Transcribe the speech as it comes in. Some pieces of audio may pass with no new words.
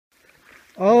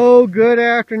Oh, good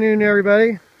afternoon,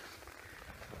 everybody.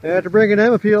 After bringing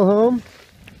Emma Peel home,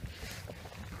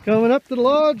 coming up to the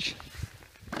lodge,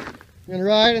 gonna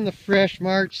ride in the fresh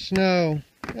March snow.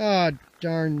 Ah,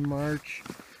 darn March,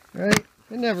 right?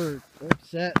 It never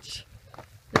upsets.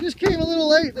 It just came a little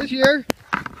late this year,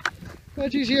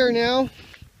 but she's here now.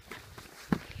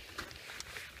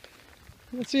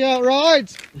 Let's see how it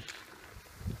rides.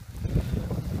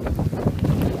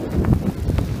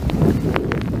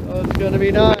 Oh, it's gonna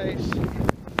be nice.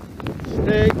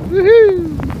 Steak,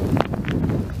 woohoo!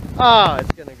 Ah,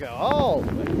 it's gonna go all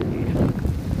the way.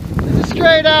 This is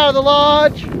straight out of the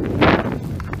lodge,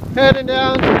 heading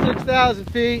down to 6,000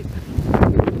 feet.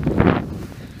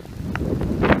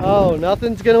 Oh,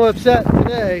 nothing's gonna upset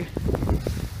today.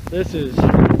 This is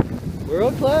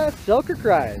world-class Selkirk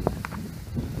riding.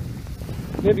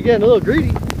 Maybe getting a little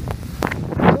greedy.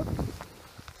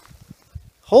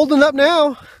 Holding up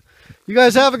now. You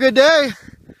guys have a good day.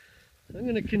 I'm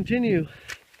gonna continue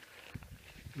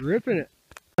ripping it.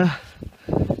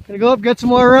 Gonna go up, get some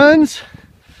more runs.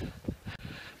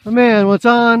 But man, what's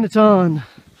on, it's on.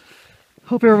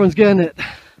 Hope everyone's getting it.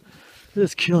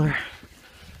 This killer.